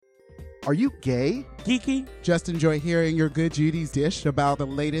Are you gay? Geeky? Just enjoy hearing your good Judy's dish about the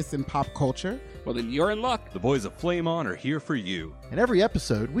latest in pop culture? Well, then you're in luck. The boys of Flame On are here for you. In every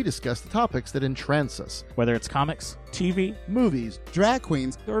episode, we discuss the topics that entrance us. Whether it's comics, TV, movies, drag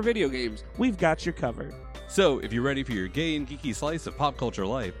queens, or video games, we've got you covered. So, if you're ready for your gay and geeky slice of pop culture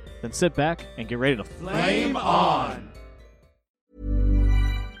life, then sit back and get ready to Flame on!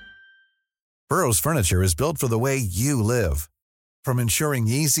 Burrow's furniture is built for the way you live. From ensuring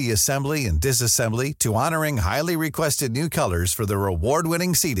easy assembly and disassembly to honoring highly requested new colors for their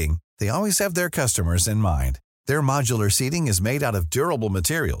award-winning seating, they always have their customers in mind. Their modular seating is made out of durable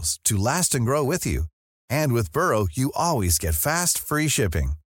materials to last and grow with you. And with Burrow, you always get fast, free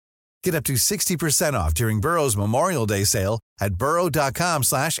shipping. Get up to 60% off during Burrow's Memorial Day sale at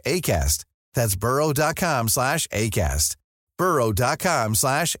burrow.com/ACAST. That's burrow.com/ACAST.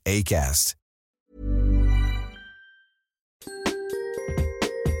 burrow.com/ACAST.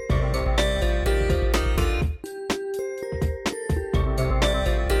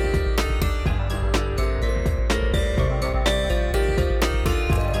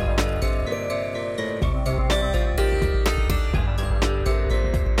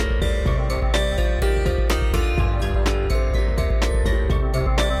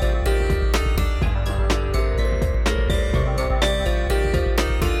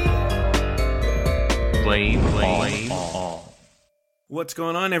 What's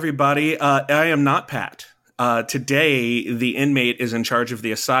going on, everybody? I am not Pat. Today, the inmate is in charge of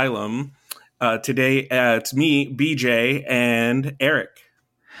the asylum. Today, it's me, BJ, and Eric.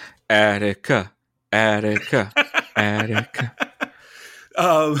 Attica.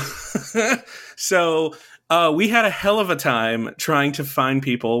 So we had a hell of a time trying to find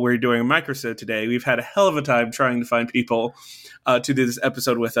people. We're doing a microsode today. We've had a hell of a time trying to find people to do this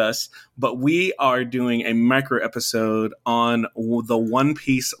episode with us, but we are doing a micro episode on the One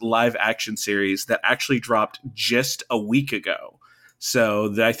Piece live action series that actually dropped just a week ago.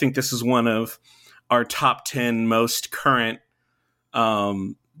 So I think this is one of our top 10 most current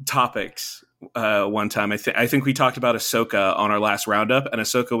topics. One time, I think we talked about Ahsoka on our last roundup, and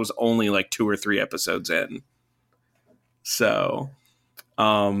Ahsoka was only like 2 or 3 episodes in. So,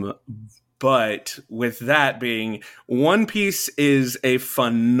 but with that being, One Piece is a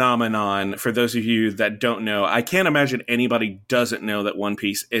phenomenon. For those of you that don't know, I can't imagine anybody doesn't know that One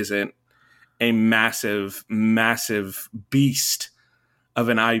Piece isn't a massive, massive beast of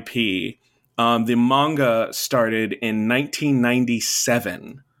an IP. The manga started in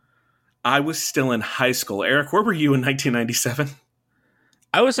 1997. I was still in high school. Eric, where were you in 1997?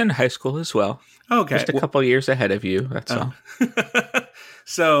 I was in high school as well. Okay. Just a couple years ahead of you, that's all.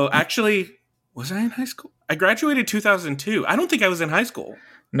 So, actually, was I in high school? I graduated 2002. I don't think I was in high school.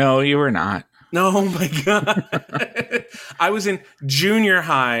 No, you were not. No, oh my God. I was in junior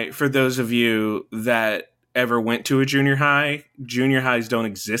high, for those of you that ever went to a junior high. Junior highs don't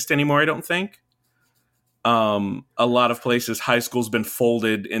exist anymore, I don't think. A lot of places, high school's been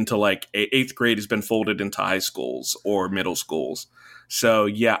folded into like 8th grade has been folded into high schools or middle schools. So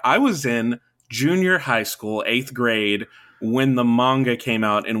yeah, I was in junior high school, 8th grade, when the manga came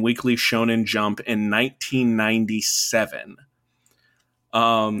out in Weekly Shonen Jump in 1997.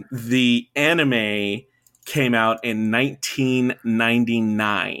 The anime came out in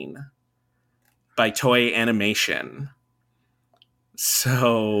 1999 by Toei Animation.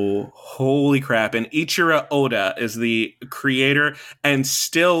 So, holy crap. And Ichiro Oda is the creator and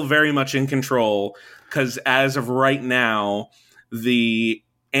still very much in control, because as of right now, the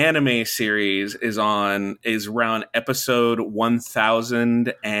anime series is around episode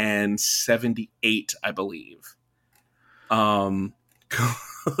 1078, I believe. And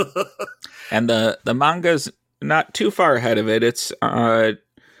the manga's not too far ahead of it. It's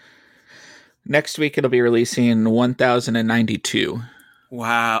next week it'll be releasing 1092.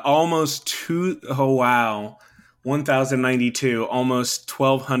 Wow, almost oh wow. 1092, almost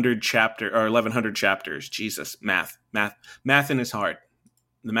 1200 chapter or 1100 chapters. Jesus, mathing is hard.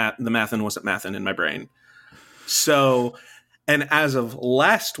 The mathin' wasn't mathin' in my brain. So, and as of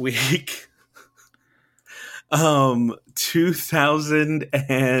last week, 2000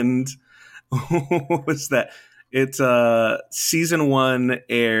 and what was that? It's season 1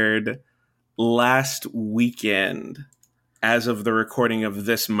 aired last weekend as of the recording of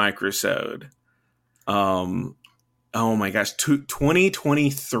this microsode. Oh my gosh,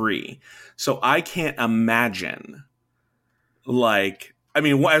 2023. So I can't imagine, like, I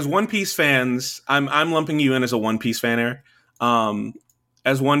mean, as One Piece fans, I'm lumping you in as a One Piece fan here.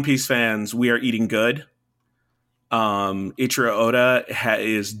 As One Piece fans, we are eating good. Ichiro Oda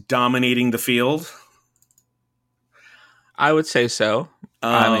is dominating the field. I would say so.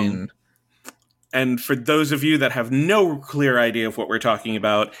 I mean, And for those of you that have no clear idea of what we're talking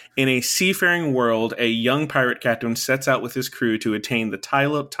about, in a seafaring world, a young pirate captain sets out with his crew to attain the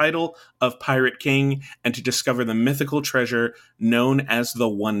title of Pirate King and to discover the mythical treasure known as the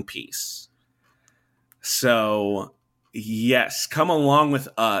One Piece. So, yes, come along with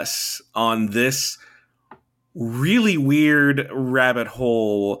us on this really weird rabbit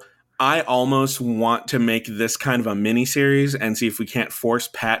hole. I almost want to make this kind of a mini series and see if we can't force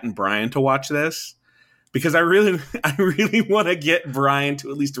Pat and Brian to watch this, because I really want to get Brian to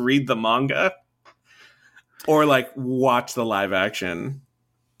at least read the manga or like watch the live action.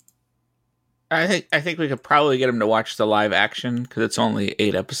 I think we could probably get him to watch the live action because it's only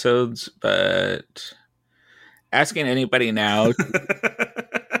 8 episodes. But asking anybody now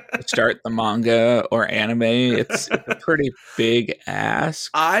to start the manga or anime, it's a pretty big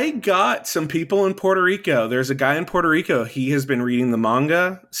ask. I got some people in Puerto Rico. There's a guy in Puerto Rico. He has been reading the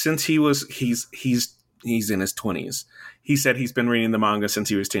manga since he's in his 20s. He said he's been reading the manga since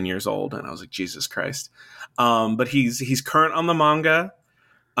he was 10 years old, and I was like, Jesus Christ. But he's current on the manga.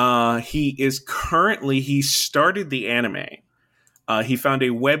 He started the anime. He found a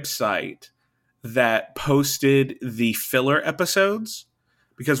website that posted the filler episodes,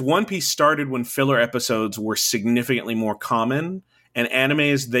 because One Piece started when filler episodes were significantly more common, and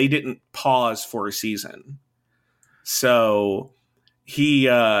animes, they didn't pause for a season. So he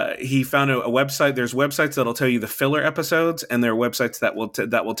found a website. There's websites that'll tell you the filler episodes, and there are websites that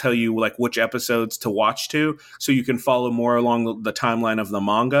will tell you like which episodes to watch to, so you can follow more along the timeline of the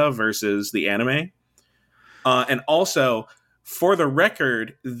manga versus the anime. And also, for the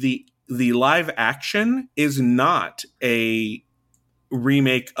record, the live action is not a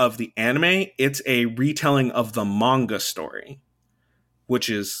remake of the anime. It's a retelling of the manga story, which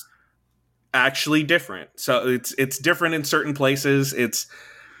is actually different. So it's different in certain places. It's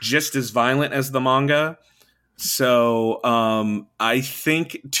just as violent as the manga. So I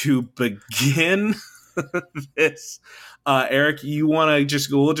think to begin this, Eric, you want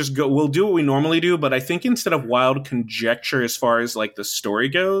to we'll do what we normally do, but I think instead of wild conjecture as far as like the story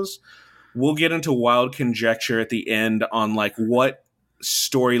goes, we'll get into wild conjecture at the end on like what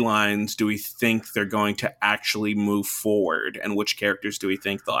storylines do we think they're going to actually move forward, and which characters do we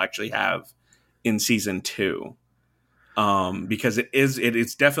think they'll actually have in season 2. Because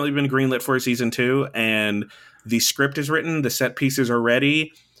it's definitely been greenlit for season 2, and the script is written, the set pieces are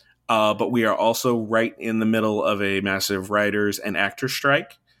ready, but we are also right in the middle of a massive writers and actors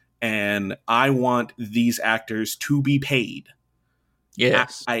strike, and I want these actors to be paid.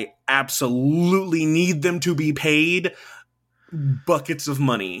 Yes, I absolutely need them to be paid buckets of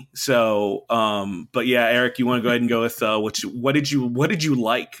money. So, but yeah, Eric, you want to go ahead and go with what did you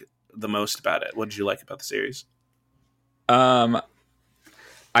like the most about it? What did you like about the series? I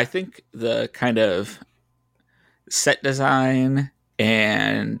think the kind of set design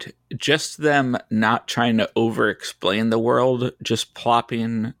and just them not trying to over explain the world, just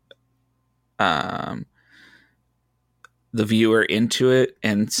plopping the viewer into it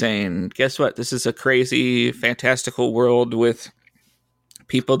and saying, guess what? This is a crazy, fantastical world with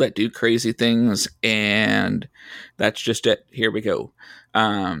people that do crazy things, and that's just it. Here we go.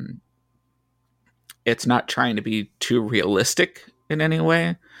 It's not trying to be too realistic in any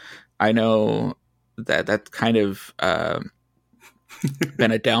way. I know that that's kind of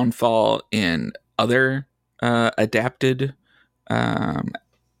been a downfall in other adapted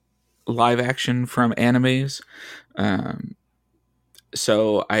live action from animes.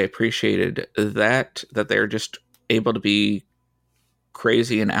 So I appreciated that they're just able to be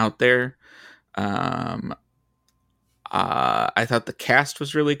crazy and out there. I thought the cast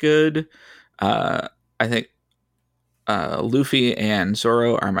was really good. I think Luffy and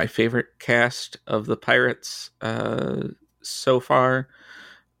Zoro are my favorite cast of the pirates so far.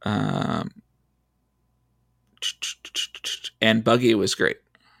 And Buggy was great.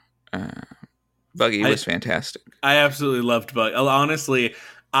 Buggy was fantastic. I absolutely loved Buggy. Honestly,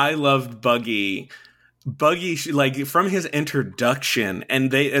 I loved Buggy. Buggy, like from his introduction,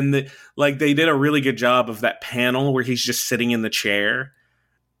 and they did a really good job of that panel where he's just sitting in the chair,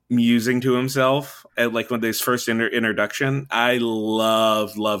 musing to himself, at like when his first introduction. I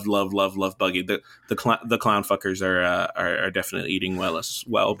love Buggy. The clown fuckers are definitely eating well as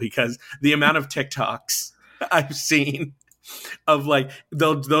well, because the amount of TikToks I've seen of like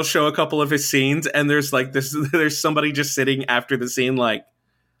they'll show a couple of his scenes, and there's somebody just sitting after the scene like,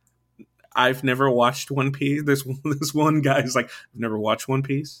 I've never watched One Piece. This one guy's like, I've never watched One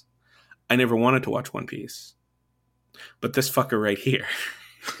Piece. I never wanted to watch One Piece, but this fucker right here,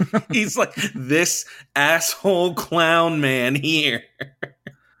 he's like this asshole clown man here.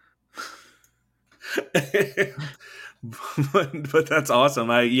 but that's awesome.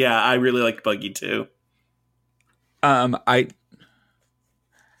 I really like Buggy too. I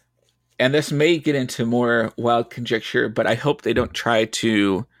and this may get into more wild conjecture, but I hope they don't try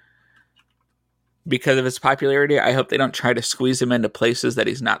to, because of his popularity, I hope they don't try to squeeze him into places that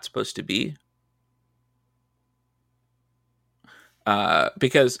he's not supposed to be.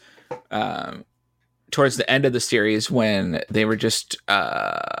 Because towards the end of the series, when they were just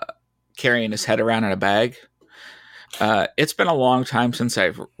carrying his head around in a bag, it's been a long time since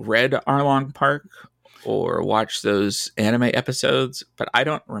I've read Arlong Park or watched those anime episodes, but I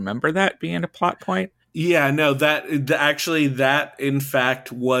don't remember that being a plot point. Yeah, no, that in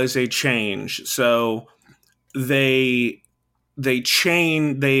fact was a change. So they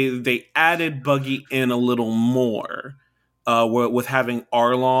added Buggy in a little more with having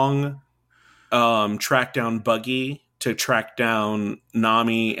Arlong track down Buggy to track down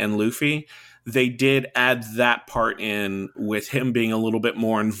Nami and Luffy. They did add that part in with him being a little bit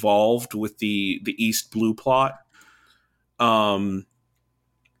more involved with the East Blue plot. Yeah,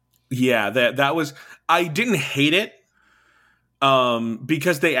 that was, I didn't hate it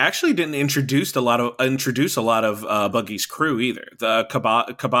because they actually didn't introduce a lot of Buggy's crew either. The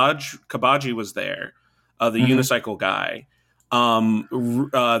Kabaji was there, the unicycle guy.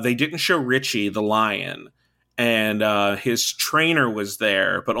 They didn't show Richie the lion, and his trainer was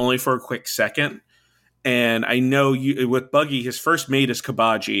there, but only for a quick second. And I know with Buggy, his first mate is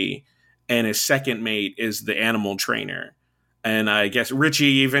Kabaji, and his second mate is the animal trainer. And I guess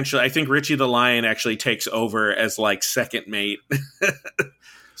Richie eventually, I think Richie the lion actually takes over as like second mate.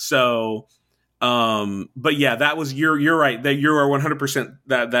 So, but yeah, that was, you're right, that you are 100%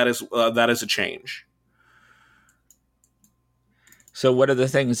 that is a change. So what are the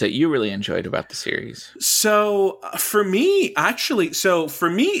things that you really enjoyed about the series? So for me,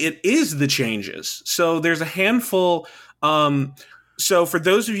 it is the changes. So there's a handful. So for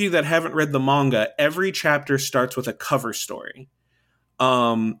those of you that haven't read the manga, every chapter starts with a cover story.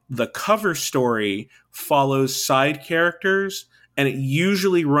 The cover story follows side characters, and it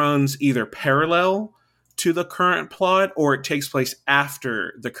usually runs either parallel to the current plot, or it takes place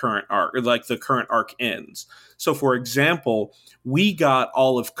after the current arc, or like the current arc ends. So for example, we got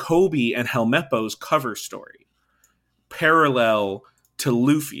all of Kobe and Helmeppo's cover story parallel to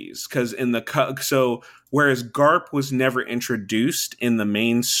Luffy's, because in the so whereas Garp was never introduced in the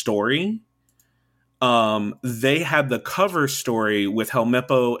main story, they had the cover story with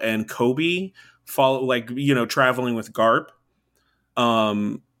Helmeppo and Kobe traveling with Garp,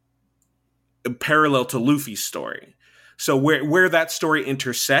 parallel to Luffy's story. So where that story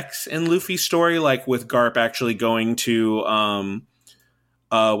intersects in Luffy's story, like with Garp actually going to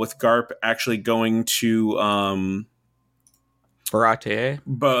Baratier,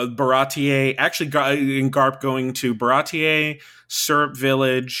 actually in Garp going to Baratier, Syrup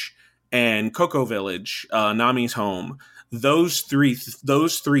Village, and Cocoa Village, Nami's home. Those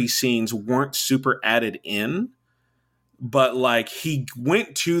three scenes weren't super added in, but like he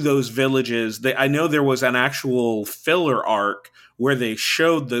went to those villages. I know there was an actual filler arc where they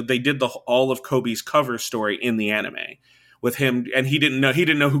showed they did all of Kobe's cover story in the anime with him, and he didn't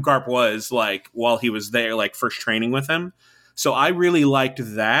know who Garp was, like, while he was there, like first training with him. So I really liked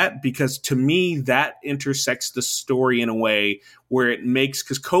that, because to me that intersects the story in a way where it makes,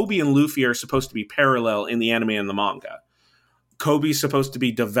 because Kobe and Luffy are supposed to be parallel in the anime and the manga. Kobe's supposed to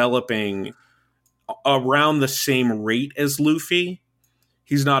be developing around the same rate as Luffy.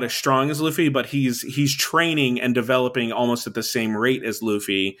 He's not as strong as Luffy, but he's training and developing almost at the same rate as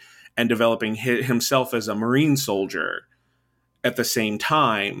Luffy, and developing himself as a marine soldier at the same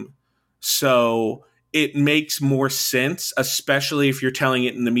time. So it makes more sense, especially if you're telling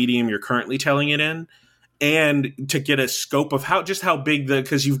it in the medium you're currently telling it in, and to get a scope of how big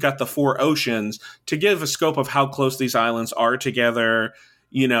because you've got the 4 oceans, to give a scope of how close these islands are together.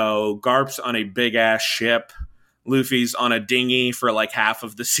 You know, Garp's on a big ass ship. Luffy's on a dinghy for like half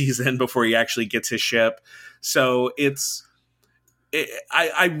of the season before he actually gets his ship. So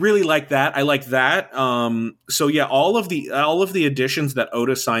I really like that. I like that. So yeah, all of the additions that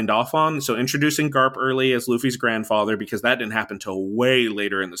Oda signed off on. So introducing Garp early as Luffy's grandfather, because that didn't happen till way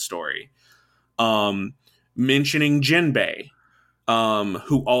later in the story. Mentioning Jinbei,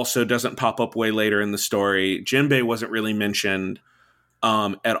 who also doesn't pop up way later in the story. Jinbei wasn't really mentioned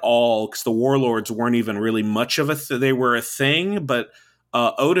at all, because the warlords weren't even really much of they were a thing, but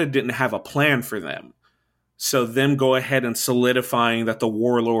Oda didn't have a plan for them. So them go ahead and solidifying that the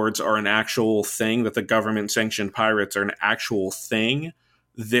warlords are an actual thing, that the government sanctioned pirates are an actual thing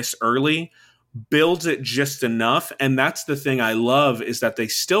this early, builds it just enough. And that's the thing I love, is that they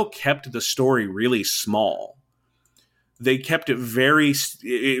still kept the story really small. They kept it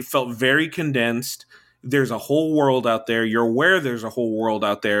it felt very condensed. There's a whole world out there. You're aware there's a whole world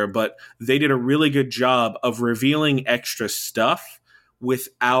out there, but they did a really good job of revealing extra stuff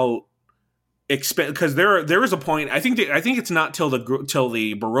without because there is a point. I think it's not till the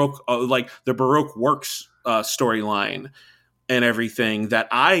Baroque the Baroque works storyline and everything that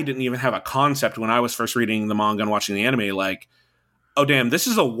I didn't even have a concept when I was first reading the manga and watching the anime. Like, oh damn, this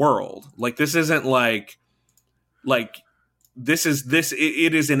is a world. Like, this isn't like this is this.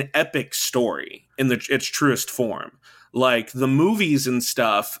 It is an epic story in its truest form. Like the movies and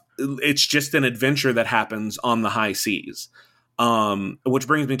stuff, it's just an adventure that happens on the high seas. Which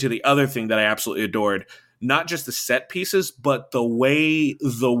brings me to the other thing that I absolutely adored. Not just the set pieces, but the way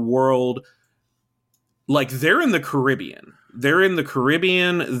the world, like, they're in the Caribbean.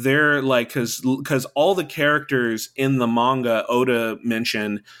 They're like, because all the characters in the manga Oda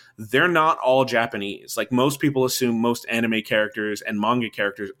mentioned, they're not all Japanese. Like, most people assume most anime characters and manga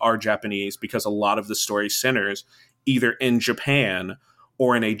characters are Japanese because a lot of the story centers either in Japan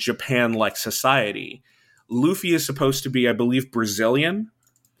or in a Japan-like society. Luffy is supposed to be, I believe, Brazilian.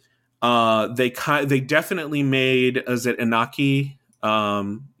 They definitely made, is it Inaki?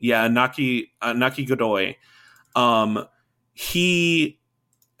 Inaki Godoy. I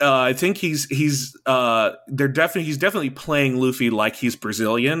think he's definitely playing Luffy like he's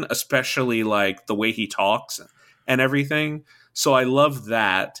Brazilian, especially like the way he talks and everything. So I love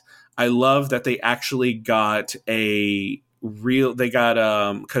that. I love that they actually got because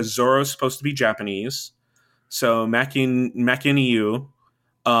Zoro's supposed to be Japanese. So Makiniu,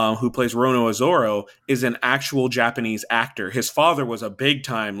 who plays Rono Zoro, is an actual Japanese actor. His father was a big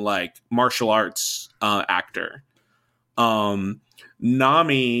time like martial arts actor.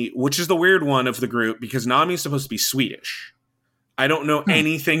 Nami, which is the weird one of the group, because Nami is supposed to be Swedish. I don't know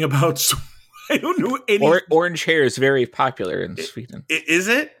anything about. I don't know any. Orange hair is very popular in Sweden. Is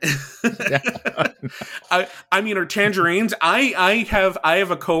it? I mean, or tangerines. I have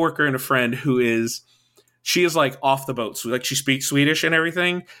a coworker and a friend who is. She is like off the boat. So like, she speaks Swedish and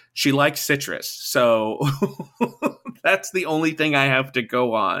everything. She likes citrus. So that's the only thing I have to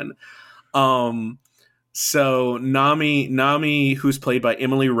go on. So Nami, who's played by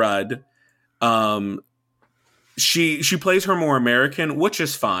Emily Rudd, she plays her more American, which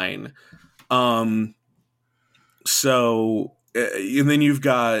is fine. And then you've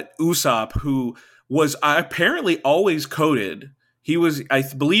got Usopp, who was apparently always coded. I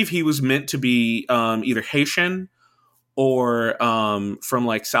believe he was meant to be either Haitian or from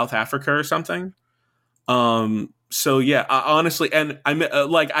like South Africa or something. So yeah, honestly, and I'm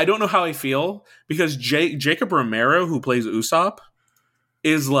I don't know how I feel, because Jacob Romero, who plays Usopp,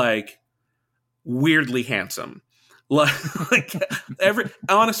 is like weirdly handsome. Like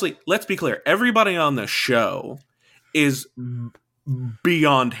honestly, let's be clear. Everybody on the show is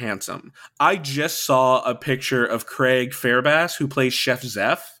beyond handsome. I just saw a picture of Craig Fairbass, who plays Chef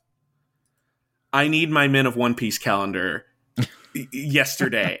Zeph. I need my Men of One Piece calendar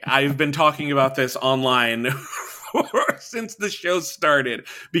yesterday. I've been talking about this online since the show started,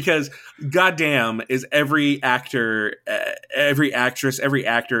 because goddamn is every actor, every actress, every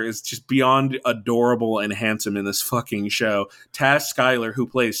actor is just beyond adorable and handsome in this fucking show. Taz Skylar, who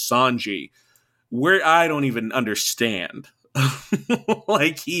plays Sanji, where I don't even understand.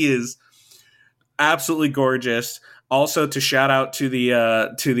 Like, he is absolutely gorgeous. Also, to shout out to the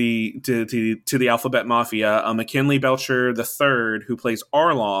Alphabet Mafia, McKinley Belcher III, who plays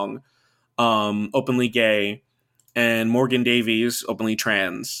Arlong, openly gay, and Morgan Davies, openly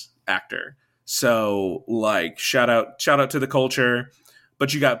trans actor. So, like, shout out to the culture.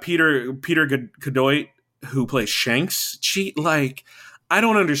 But you got Peter Godoy, who plays Shanks. I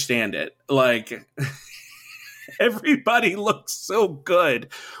don't understand it. Like, everybody looks so good,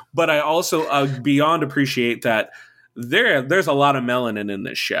 but I also beyond appreciate that there's a lot of melanin in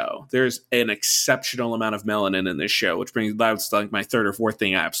this show. There's an exceptional amount of melanin in this show, which brings that's like my third or fourth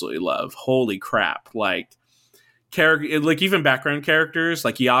thing I absolutely love. Holy crap! Like, like even background characters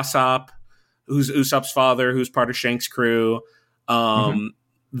like Yasop, who's Usopp's father, who's part of Shank's crew.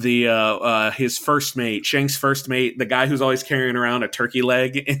 His first mate, Shank's first mate, the guy who's always carrying around a turkey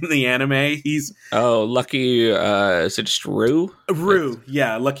leg in the anime. He's Lucky. Is it just Rue? Rue,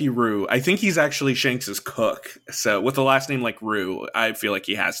 yeah, Lucky Rue. I think he's actually Shanks's cook. So with a last name like Rue, I feel like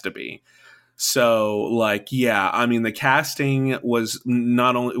he has to be. So like, yeah, I mean, the casting was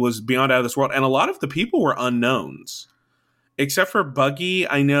beyond out of this world, and a lot of the people were unknowns, except for Buggy.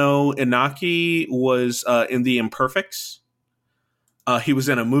 I know Inaki was in the Imperfects. He was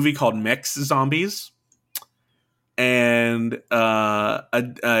in a movie called Mech Zombies, and a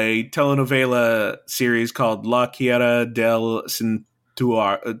telenovela series called La Quiera del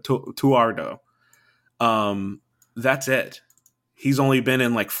Tuardo. That's it. He's only been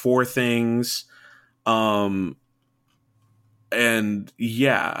in like 4 things. And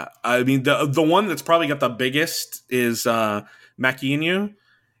yeah, I mean, the one that's probably got the biggest is Macchinu.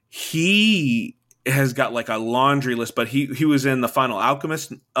 He has got like a laundry list, but he was in the Final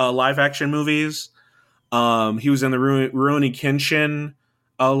Alchemist live action movies. He was in the Rurouni Kenshin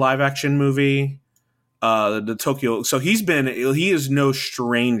live action movie, the Tokyo. So he is no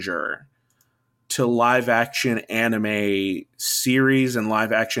stranger to live action anime series and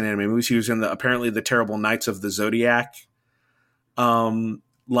live action anime movies. He was in apparently the Terrible Knights of the Zodiac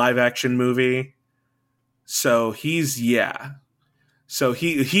live action movie. So he's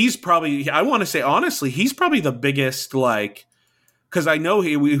probably, I want to say honestly, he's probably the biggest, like, because I know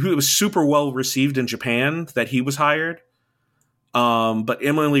he was super well received in Japan that he was hired. But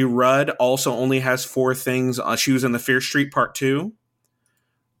Emily Rudd also only has 4 things. She was in the Fear Street Part 2.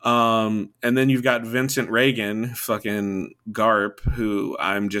 And then you've got Vincent Reagan, fucking Garp, who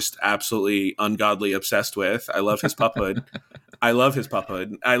I'm just absolutely ungodly obsessed with. I love his puphood.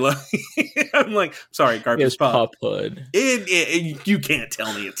 I'm like, sorry, Garp is puphood. You can't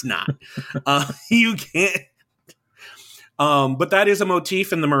tell me it's not. You can't. But that is a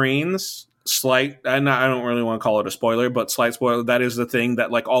motif in the Marines. Slight, and I don't really want to call it a spoiler, but slight spoiler. That is the thing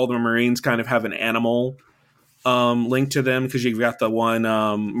that, like, all the Marines kind of have an animal link to them, because you've got the one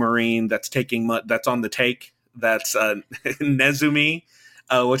Marine that's that's on the take. That's Nezumi,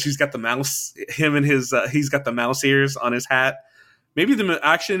 which he's got the mouse. Him and his he's got the mouse ears on his hat. Maybe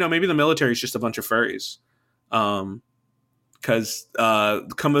the military is just a bunch of furries. Because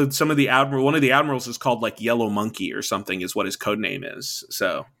one of the admirals is called like Yellow Monkey or something is what his code name is.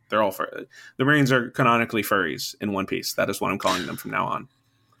 So they're all the Marines are canonically furries in One Piece. That is what I'm calling them from now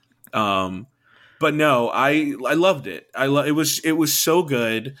on. But no, I loved it. It was so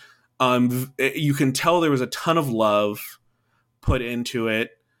good. You can tell there was a ton of love put into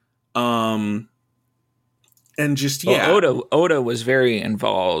it. And just, yeah. Well, Oda was very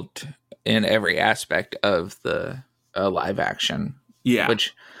involved in every aspect of the live action. Yeah.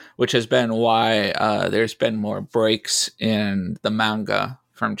 Which has been why there's been more breaks in the manga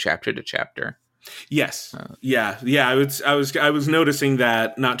from chapter to chapter. Yes. Yeah. I was noticing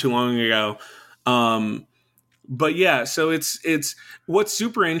that not too long ago. But yeah, so it's what's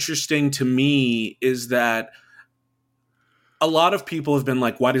super interesting to me is that a lot of people have been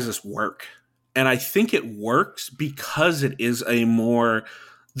like, why does this work? And I think it works because it is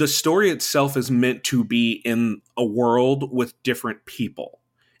the story itself is meant to be in a world with different people.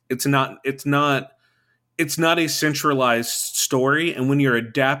 It's not a centralized story. And when you're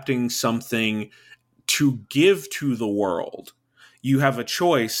adapting something to give to the world, you have a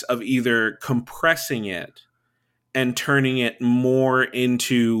choice of either compressing it and turning it more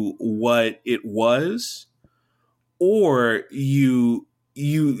into what it was, or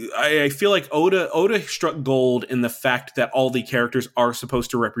I feel like Oda struck gold in the fact that all the characters are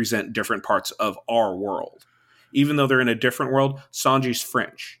supposed to represent different parts of our world. Even though they're in a different world, Sanji's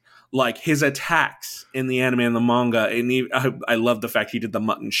French. Like, his attacks in the anime and the manga, and I love the fact he did the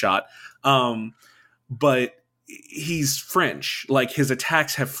mutton shot. But he's French. Like, his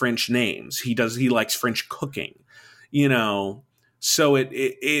attacks have French names. He likes French cooking, so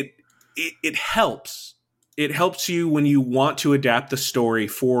it helps. It helps you when you want to adapt the story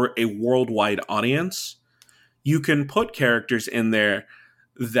for a worldwide audience. You can put characters in there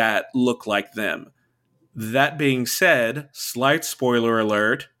that look like them. That being said, slight spoiler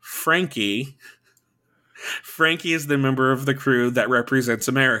alert, Frankie is the member of the crew that represents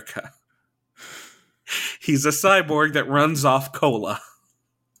America. He's a cyborg that runs off cola.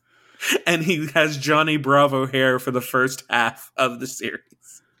 And he has Johnny Bravo hair for the first half of the series.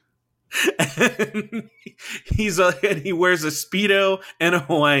 And he wears a Speedo and a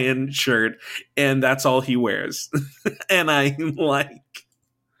Hawaiian shirt, and that's all he wears. And I'm like,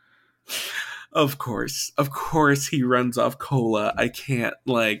 of course he runs off cola. I can't,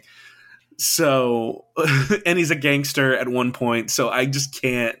 like, so, and he's a gangster at one point, so I just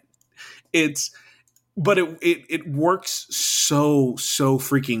can't. But it works so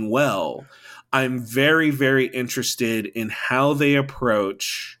freaking well. I'm very, very interested in how they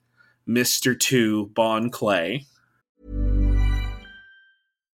approach Mr. 2 Bon Clay.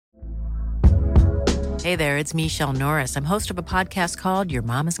 Hey there, it's Michelle Norris. I'm host of a podcast called Your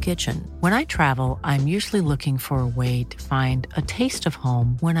Mama's Kitchen. When I travel, I'm usually looking for a way to find a taste of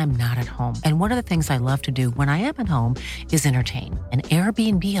home when I'm not at home. And one of the things I love to do when I am at home is entertain. And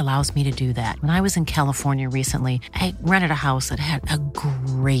Airbnb allows me to do that. When I was in California recently, I rented a house that had a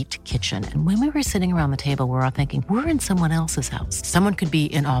great kitchen. And when we were sitting around the table, we were all thinking, we're in someone else's house. Someone could be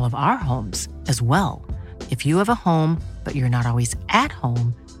in all of our homes as well. If you have a home, but you're not always at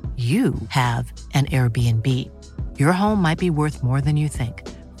home, you have an Airbnb. Your home might be worth more than you think.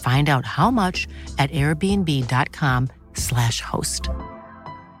 Find out how much at airbnb.com/host.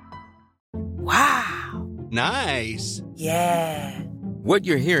 Wow. Nice. Yeah. What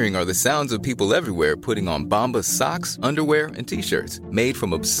you're hearing are the sounds of people everywhere putting on Bombas socks, underwear, and T-shirts made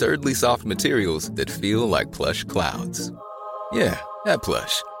from absurdly soft materials that feel like plush clouds. Yeah, that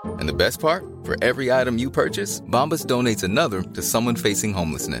plush. And the best part? For every item you purchase, Bombas donates another to someone facing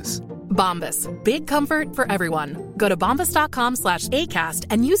homelessness. Bombas. Big comfort for everyone. Go to bombas.com/ACAST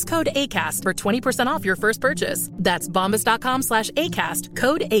and use code ACAST for 20% off your first purchase. That's bombas.com/ACAST.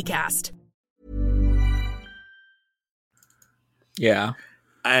 Code ACAST. Yeah.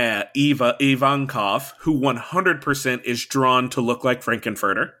 Ivankov, who 100% is drawn to look like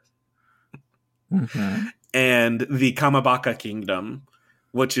Frankenfurter. Mm-hmm. And the Kamabaka Kingdom,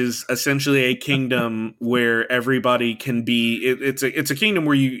 which is essentially a kingdom where everybody can be. It's a kingdom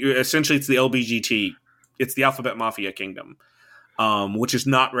where you essentially it's the LBGT, it's the Alphabet Mafia Kingdom, which is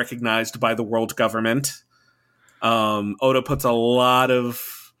not recognized by the world government. Oda puts a lot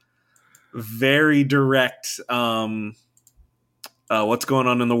of very direct what's going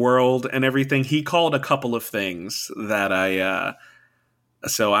on in the world and everything. He called a couple of things that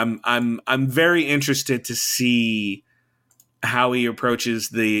so I'm very interested to see how he approaches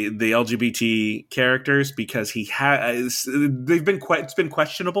the LGBT characters, because he has it's been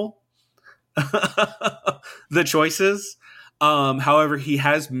questionable the choices. However, he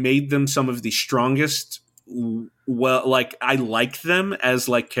has made them some of the strongest. Well, like I like them as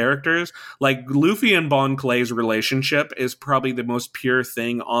like characters. Like Luffy and Bon Clay's relationship is probably the most pure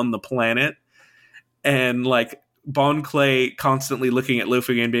thing on the planet, and like Bon Clay constantly looking at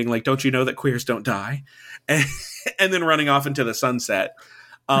Luffy and being like, "Don't you know that queers don't die?" And then running off into the sunset.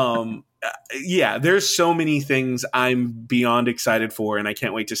 Yeah, there's so many things I'm beyond excited for, and I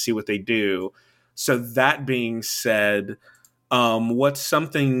can't wait to see what they do. So that being said, what's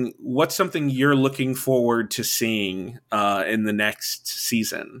something you're looking forward to seeing in the next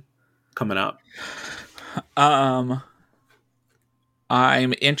season coming up? I'm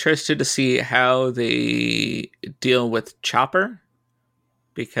interested to see how they deal with Chopper,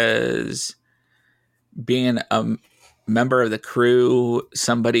 because being a member of the crew,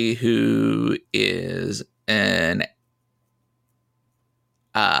 somebody who is an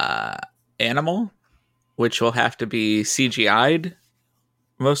animal, which will have to be CGI'd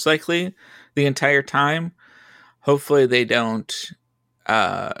most likely the entire time. Hopefully they don't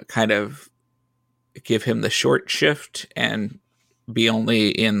kind of give him the short shift and be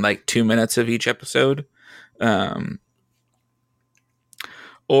only in like 2 minutes of each episode.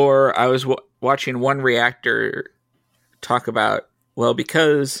 Or I was watching one reactor talk about, well,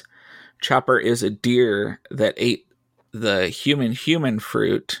 because Chopper is a deer that ate the human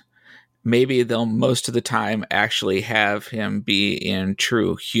fruit, maybe they'll most of the time actually have him be in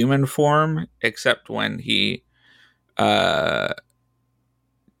true human form, except when he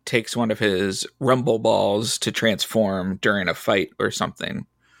takes one of his rumble balls to transform during a fight or something.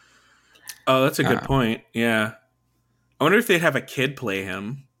 Oh, that's a good point. Yeah. I wonder if they'd have a kid play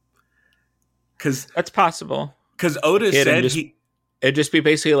him. That's possible. Because Oda said it'd just be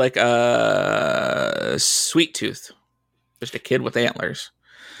basically like a Sweet Tooth. Just a kid with antlers.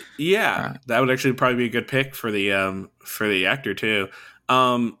 Yeah, that would actually probably be a good pick for the actor too.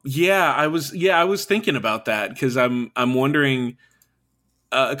 I was thinking about that, because I'm wondering,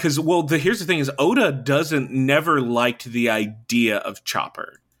 because here's the thing is Oda never liked the idea of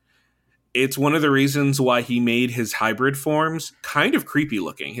Chopper. It's one of the reasons why he made his hybrid forms kind of creepy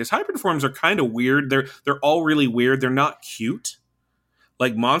looking. His hybrid forms are kind of weird. They're all really weird. They're not cute.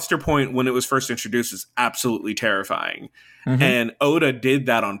 Like Monster Point, when it was first introduced, is absolutely terrifying. Mm-hmm. And Oda did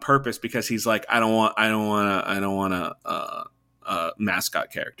that on purpose, because he's like, I don't want a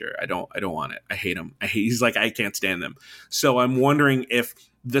mascot character. I don't want it. I hate him. He's like, I can't stand them. So I'm wondering if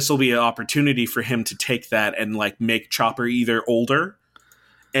this will be an opportunity for him to take that and like make Chopper either older,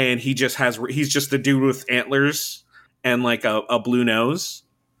 and he's just the dude with antlers and like a blue nose.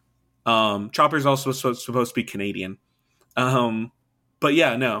 Chopper's also supposed to be Canadian. But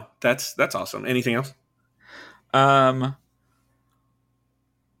yeah, no, that's awesome. Anything else?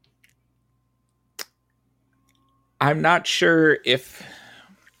 I'm not sure if,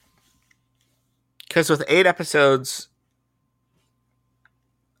 because with 8 episodes,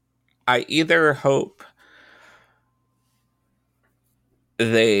 I either hope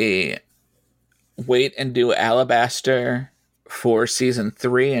they wait and do Alabaster for season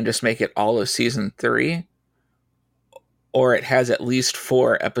 3 and just make it all of season 3, or it has at least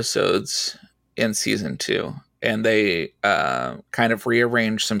 4 episodes in season 2, and they kind of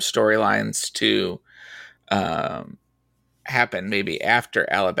rearrange some storylines to happen maybe after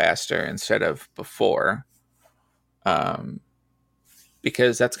Alabaster instead of before,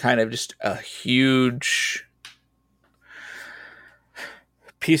 because that's kind of just a huge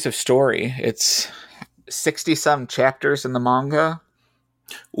piece of story. It's 60 some chapters in the manga.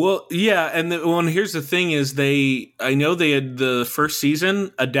 Well, yeah, and here's the thing: is I know they had the first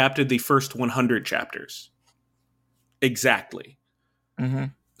season adapted the first 100 chapters exactly. Mm-hmm.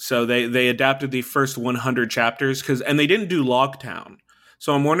 So they adapted the first 100 chapters and they didn't do Logtown.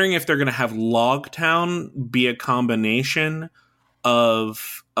 So I'm wondering if they're going to have Logtown be a combination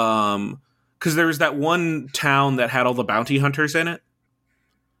of because there was that one town that had all the bounty hunters in it.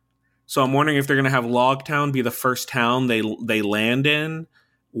 So I'm wondering if they're going to have Logtown be the first town they land in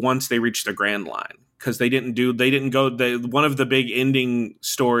once they reach the Grand Line, because one of the big ending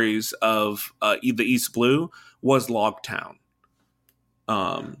stories of the East Blue was Logtown.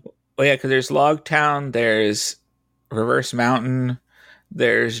 Well, yeah, because there's Logtown, there's Reverse Mountain,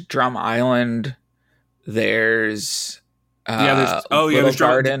 there's Drum Island, there's Little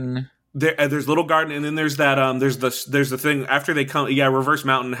Garden. There's Little Garden, and then there's that there's the thing after they come. Yeah, Reverse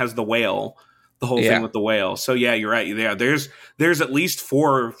Mountain has the whale, the whole thing with the whale. So yeah, you're right. Yeah, there's at least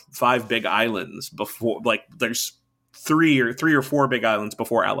 4 or 5 big islands before. Like there's 3 or 4 big islands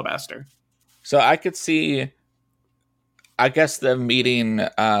before Alabaster. So I could see, I guess, the meeting.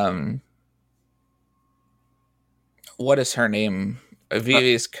 What is her name?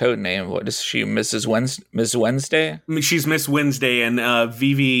 Vivi's code name. What is she? Miss Wednesday. I mean, she's Miss Wednesday, and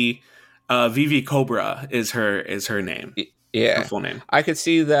Vivi Cobra is her name. Yeah, her full name. I could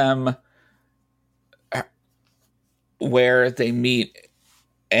see them where they meet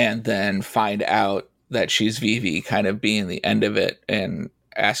and then find out that she's Vivi, kind of being the end of it and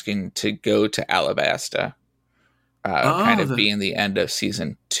asking to go to Alabasta. Kind of being the end of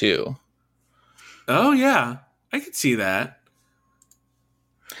season 2. Oh yeah, I could see that.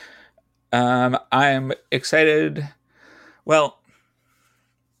 I'm excited. Well,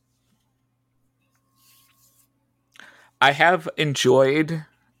 I have enjoyed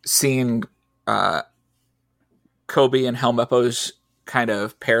seeing Kobe and Helmeppo's kind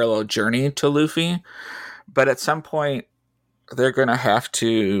of parallel journey to Luffy, but at some point they're going to have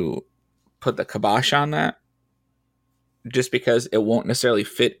to put the kibosh on that, just because it won't necessarily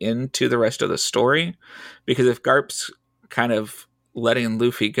fit into the rest of the story. Because if Garp's kind of letting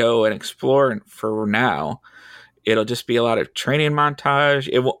Luffy go and explore for now, it'll just be a lot of training montage.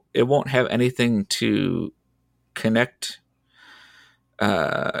 It won't have anything to connect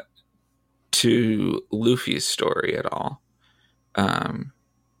to Luffy's story at all.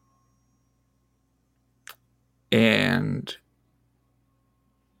 And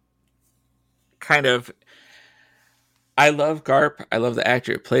kind of, I love Garp. I love the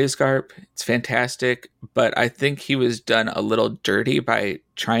actor who plays Garp. It's fantastic. But I think he was done a little dirty by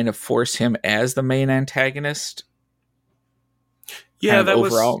trying to force him as the main antagonist. Yeah, that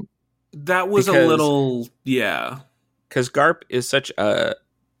was a little, yeah. Because Garp is such a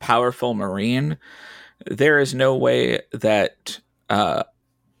powerful Marine. There is no way that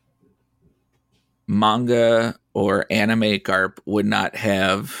manga or anime Garp would not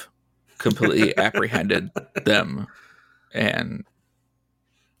have completely apprehended them. And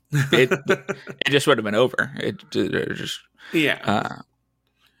it just would have been over. It just yeah.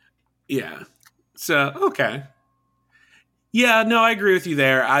 So okay, yeah. No, I agree with you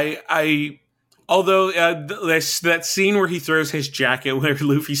there. Although that scene where he throws his jacket, where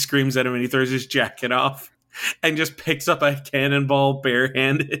Luffy screams at him and he throws his jacket off and just picks up a cannonball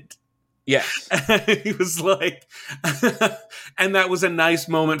barehanded. Yes. He was like, and that was a nice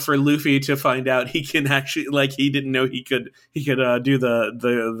moment for Luffy to find out he can actually, like, he didn't know he could do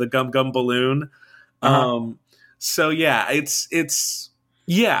the gum balloon. So yeah,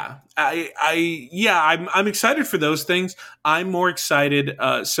 I'm excited for those things. I'm more excited.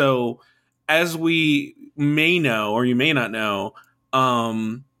 So as we may know, or you may not know,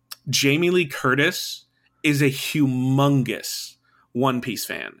 Jamie Lee Curtis is a humongous One Piece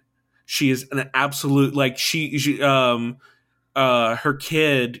fan. She is an absolute, like, her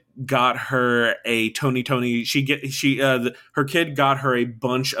kid got her a Tony. Her kid got her a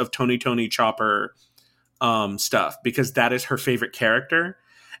bunch of Tony Chopper stuff because that is her favorite character.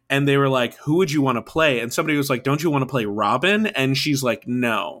 And they were like, who would you want to play? And somebody was like, don't you want to play Robin? And she's like,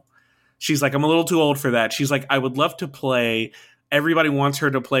 no. She's like, I'm a little too old for that. She's like, I would love to play. Everybody wants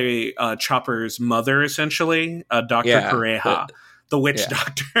her to play Chopper's mother, essentially, Dr. Pareja, the witch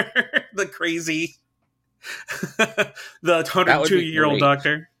doctor, the crazy, the 102-year-old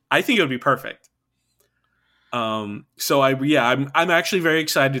doctor. I think it would be perfect. I'm actually very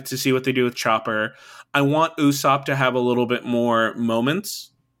excited to see what they do with Chopper. I want Usopp to have a little bit more moments.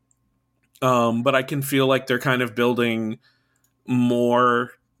 But I can feel like they're kind of building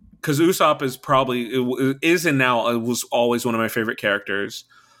more because Usopp is was always one of my favorite characters.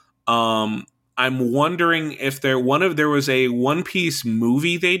 I'm wondering if there was a One Piece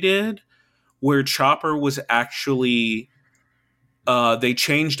movie they did where Chopper was actually they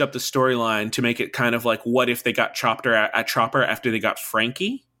changed up the storyline to make it kind of like what if they got Chopper after they got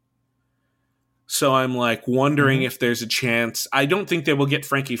Frankie. So I'm like wondering if there's a chance. I don't think they will get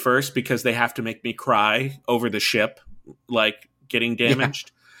Frankie first because they have to make me cry over the ship, like getting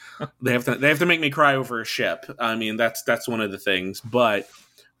damaged. Yeah. They have to make me cry over a ship. I mean, that's one of the things. But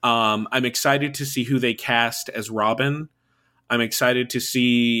I'm excited to see who they cast as Robin. I'm excited to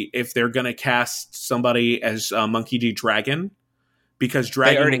see if they're going to cast somebody as Monkey D. Dragon because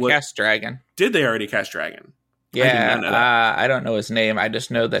Dragon. They already cast Dragon. Did they already cast Dragon? Yeah, I don't know his name. I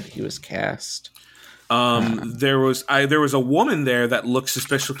just know that he was cast. There was a woman there that looked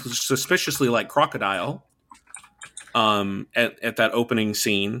suspiciously like Crocodile. At that opening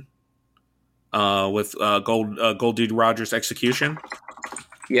scene, with Goldie Rogers' execution.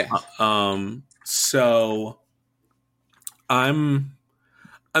 Yeah. So I'm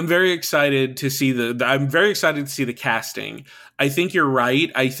very excited to see the casting. I think you're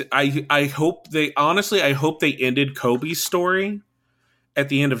right. I hope they ended Kobe's story at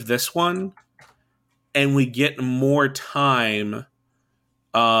the end of this one, and we get more time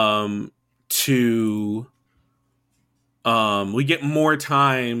to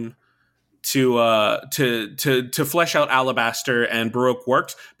flesh out Alabaster and Baroque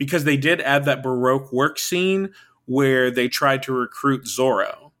Works, because they did add that Baroque Works scene where they tried to recruit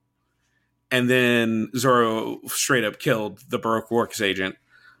Zoro, and then Zoro straight up killed the Baroque Works agent.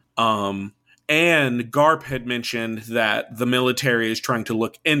 And Garp had mentioned that the military is trying to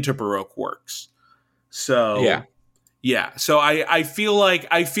look into Baroque Works. So yeah. So I feel like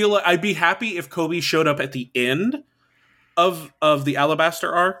I'd be happy if Kobe showed up at the end of the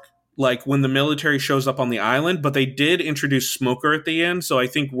Alabaster arc, like when the military shows up on the island, but they did introduce Smoker at the end, so I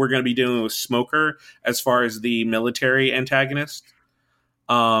think we're going to be dealing with Smoker as far as the military antagonist.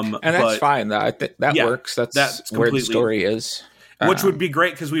 And that's fine. That works. That's where the story is. Which would be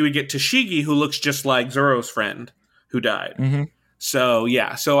great because we would get Tashigi, who looks just like Zoro's friend who died. Mm-hmm. So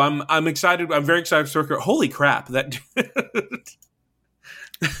yeah, so I'm excited. I'm very excited for Smoker. Holy crap, that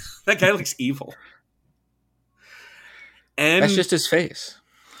that guy looks evil. And that's just his face.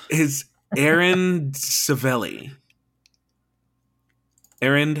 Is Aaron Savelli.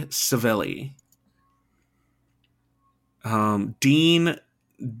 Dean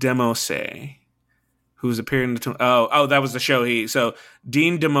Demose, who's appeared in the that was the show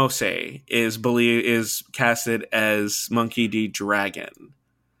Dean Demose is casted as Monkey D. Dragon.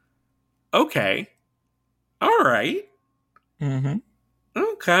 Okay. All right. Mm-hmm.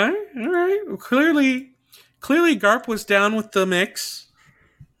 Okay. All right. Well, clearly Garp was down with the mix.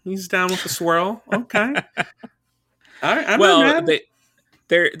 He's down with the swirl. Okay.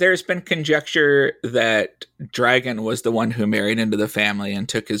 There's been conjecture that Dragon was the one who married into the family and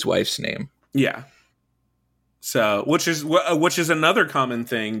took his wife's name. Yeah. So, which is another common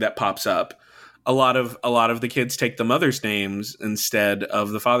thing that pops up. A lot of the kids take the mother's names instead of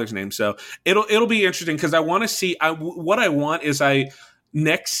the father's name. So it'll be interesting because I want to see.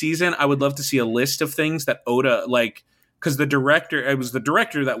 Next season I would love to see a list of things that Oda like, because it was the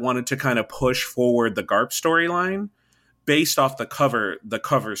director that wanted to kind of push forward the Garp storyline based off the cover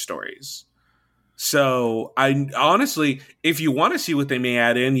stories. So I honestly, if you want to see what they may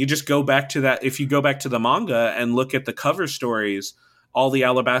add in, you just go back to that. If you go back to the manga and look at the cover stories, all the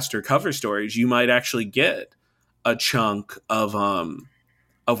Alabaster cover stories, you might actually get a chunk of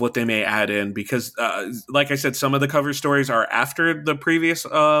what they may add in, because like I said, some of the cover stories are after the previous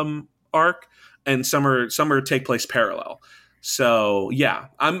arc, and some are take place parallel. So yeah,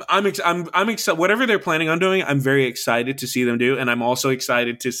 I'm excited. Whatever they're planning on doing, I'm very excited to see them do, and I'm also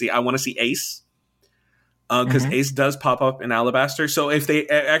excited to see. I want to see Ace, because Ace does pop up in Alabaster. So if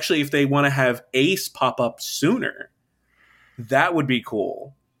they want to have Ace pop up sooner, that would be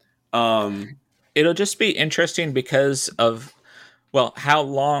cool. It'll just be interesting because of how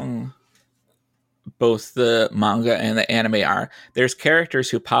long both the manga and the anime are. There's characters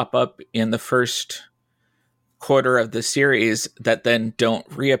who pop up in the first quarter of the series that then don't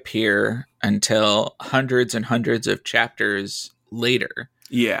reappear until hundreds and hundreds of chapters later.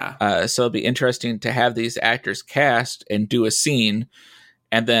 Yeah. So it'll be interesting to have these actors cast and do a scene,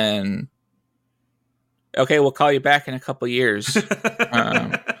 and then, okay, we'll call you back in a couple years.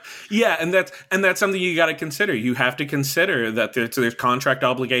 Yeah, and that's something you got to consider. You have to consider that there's contract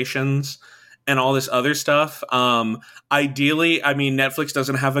obligations and all this other stuff. Ideally, I mean, Netflix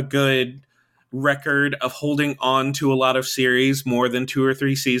doesn't have a good record of holding on to a lot of series more than 2 or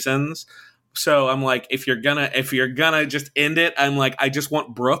 3 seasons. So I'm like, if you're gonna just end it, I'm like, I just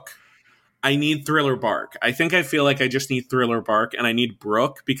want Brooke. I need Thriller Bark. I feel like I just need Thriller Bark, and I need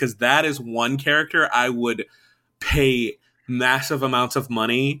Brooke, because that is one character I would pay massive amounts of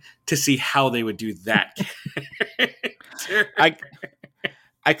money to see how they would do that.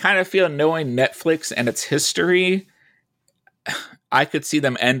 I kind of feel, knowing Netflix and its history, I could see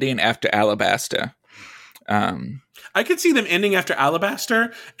them ending after Alabasta. I could see them ending after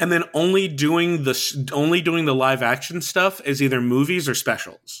Alabaster, and then only doing the live action stuff as either movies or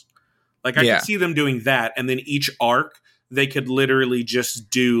specials. Like, I could see them doing that, and then each arc they could literally just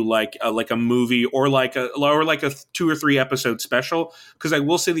do like a movie or like a 2 or 3 episode special. Because I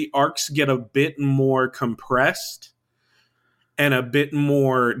will say the arcs get a bit more compressed and a bit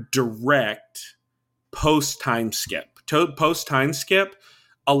more direct post time skip. Post time skip,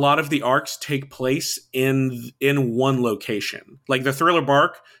 a lot of the arcs take place in one location. Like the Thriller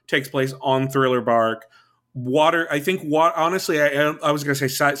Bark takes place on Thriller Bark. Honestly, I was going to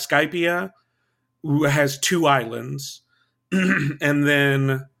say Skypiea has 2 islands. And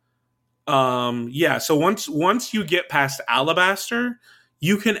then, so once you get past Alabaster,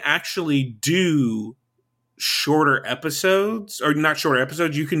 you can actually do shorter episodes, or not shorter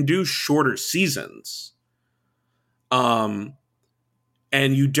episodes, you can do shorter seasons. And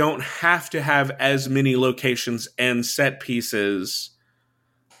you don't have to have as many locations and set pieces.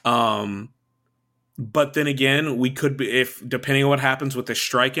 But then again, we could be, if depending on what happens with the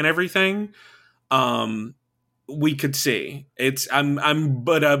strike and everything, we could see. I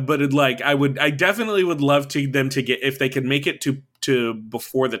definitely would love them to get, if they could make it to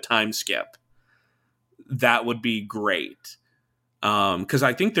before the time skip, that would be great. Because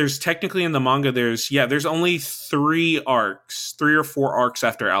I think there's technically in the manga there's only 3 or 4 arcs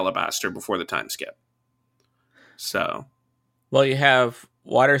after Alabaster before the time skip. So, well, you have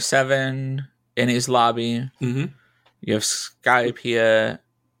Water 7, Enies Lobby. Mm-hmm. You have Skypiea,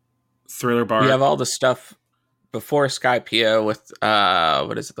 Thriller Bark. You have all the stuff before Skypiea with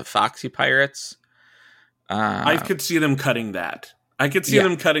the Foxy Pirates. I could see them cutting that. I could see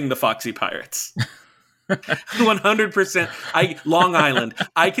them cutting the Foxy Pirates. 100%. Long Island.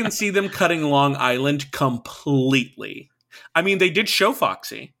 I can see them cutting Long Island completely. I mean, they did show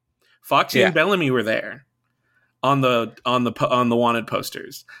Foxy. Foxy and Bellamy were there on the wanted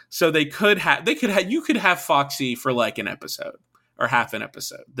posters. So you could have Foxy for like an episode or half an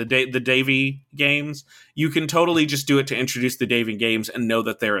episode. The Davy games, you can totally just do it to introduce the Davy games and know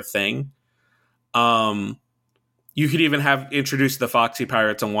that they're a thing. You could even have introduced the Foxy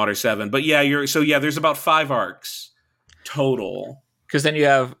Pirates on Water 7. But there's about 5 arcs total. Because then you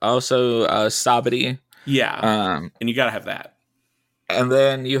have also Sabati. Yeah. And you got to have that. And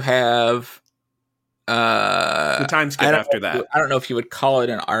then you have the time skip after that. I don't know if you would call it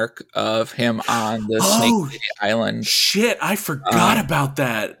an arc of him on the Snake City Island. Shit, I forgot about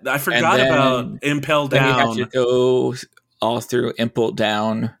that. I forgot about Impel Down. Then you have to go all through Impel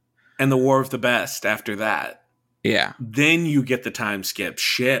Down. And the War of the Best after that. Yeah. Then you get the time skip.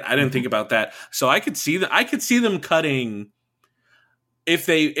 Shit, I didn't think about that. So I could see them cutting, if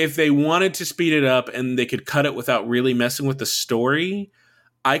they wanted to speed it up and they could cut it without really messing with the story.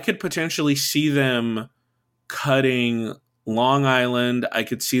 I could potentially see them cutting Long Island. I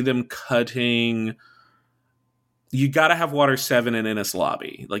could see them cutting. You got to have Water 7 and Enies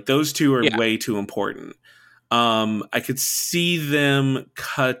Lobby. Like, those 2 are way too important. I could see them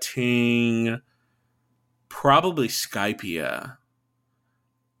cutting probably Skypiea.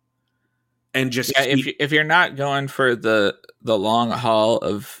 And just if you're not going for the long haul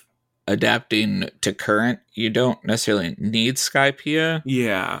of adapting to current, you don't necessarily need Skypiea.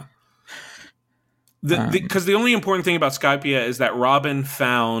 Yeah. Because the only important thing about Skypiea is that Robin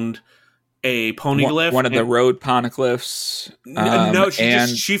found a poneglyph. One of the road poneglyphs.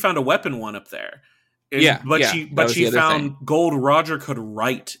 She found a weapon one up there. But she found gold Roger could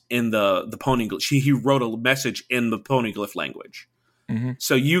write in the poneglyph. He wrote a message in the poneglyph language. Mm-hmm.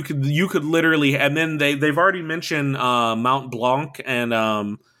 So you could literally, and then they've already mentioned Mount Blanc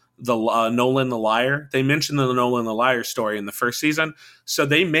and the Nolan the Liar. They mentioned the Nolan the Liar story in the first season, so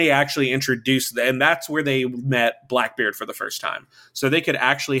they may actually introduce, and that's where they met Blackbeard for the first time. So they could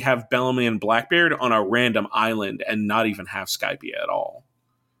actually have Bellamy and Blackbeard on a random island and not even have Skypiea at all.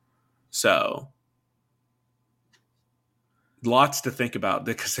 So lots to think about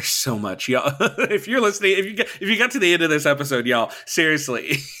because there's so much, y'all. If you're listening, if you got to the end of this episode, y'all,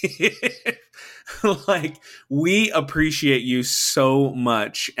 seriously, like, we appreciate you so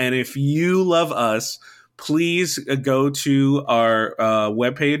much. And if you love us, please go to our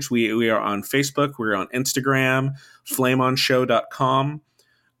webpage. We are on Facebook. We're on Instagram, flameonshow.com.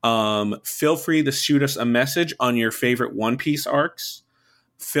 Feel free to shoot us a message on your favorite One Piece arcs.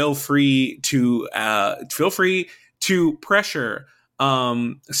 Feel free to pressure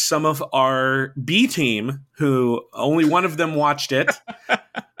some of our B team, who only one of them watched it.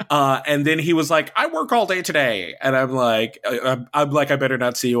 And then he was like, I work all day today. And I'm like, I better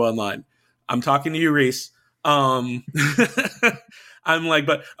not see you online. I'm talking to you, Reese. I'm like,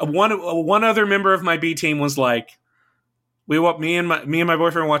 but one other member of my B team was like, me and my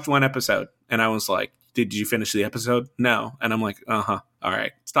boyfriend watched one episode. And I was like, did you finish the episode? No. And I'm like, all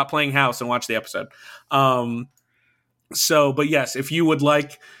right, stop playing house and watch the episode. But yes, if you would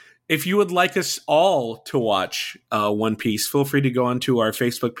like us all to watch One Piece, feel free to go onto our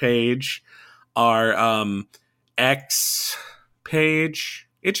Facebook page, our X page.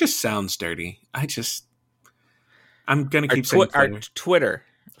 It just sounds dirty. I'm gonna keep saying our Twitter.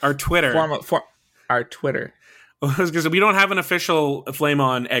 Our Twitter. Our Twitter. Because we don't have an official Flame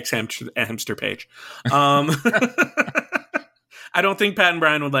On X hamster page. I don't think Pat and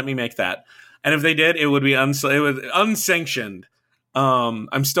Brian would let me make that. And if they did, it would be unsanctioned.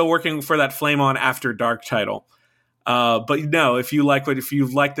 I'm still working for that Flame On After Dark title. But no, if you like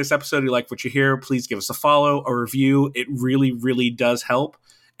this episode, you like what you hear, please give us a follow, a review. It really, really does help.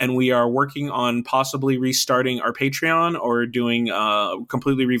 And we are working on possibly restarting our Patreon or doing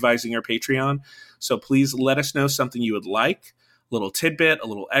completely revising our Patreon. So please let us know something you would like. A little tidbit, a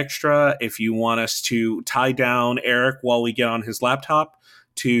little extra. If you want us to tie down Eric while we get on his laptop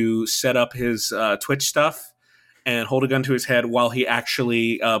to set up his Twitch stuff and hold a gun to his head while he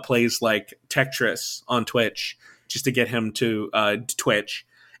actually plays like Tetris on Twitch, just to get him to Twitch.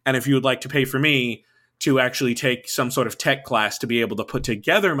 And if you would like to pay for me to actually take some sort of tech class to be able to put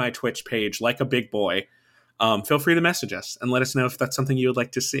together my Twitch page like a big boy, feel free to message us and let us know if that's something you would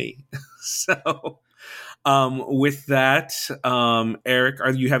like to see. So with that, Eric,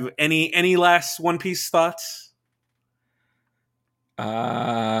 you have any last One Piece thoughts?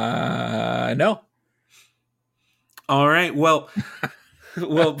 No. All right. Well,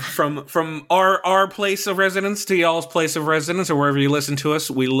 from our place of residence to y'all's place of residence, or wherever you listen to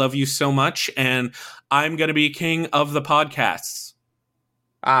us, we love you so much, and I'm going to be king of the podcasts.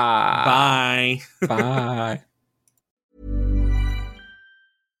 Bye. Bye.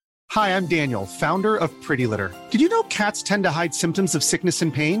 Hi, I'm Daniel, founder of Pretty Litter. Did you know cats tend to hide symptoms of sickness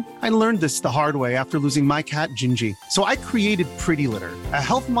and pain? I learned this the hard way after losing my cat, Gingy. So I created Pretty Litter, a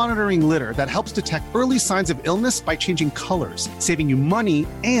health monitoring litter that helps detect early signs of illness by changing colors, saving you money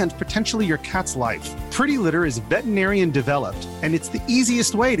and potentially your cat's life. Pretty Litter is veterinarian developed, and it's the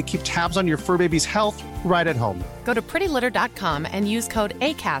easiest way to keep tabs on your fur baby's health right at home. Go to prettylitter.com and use code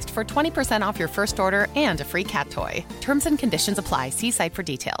ACAST for 20% off your first order and a free cat toy. Terms and conditions apply. See site for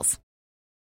details.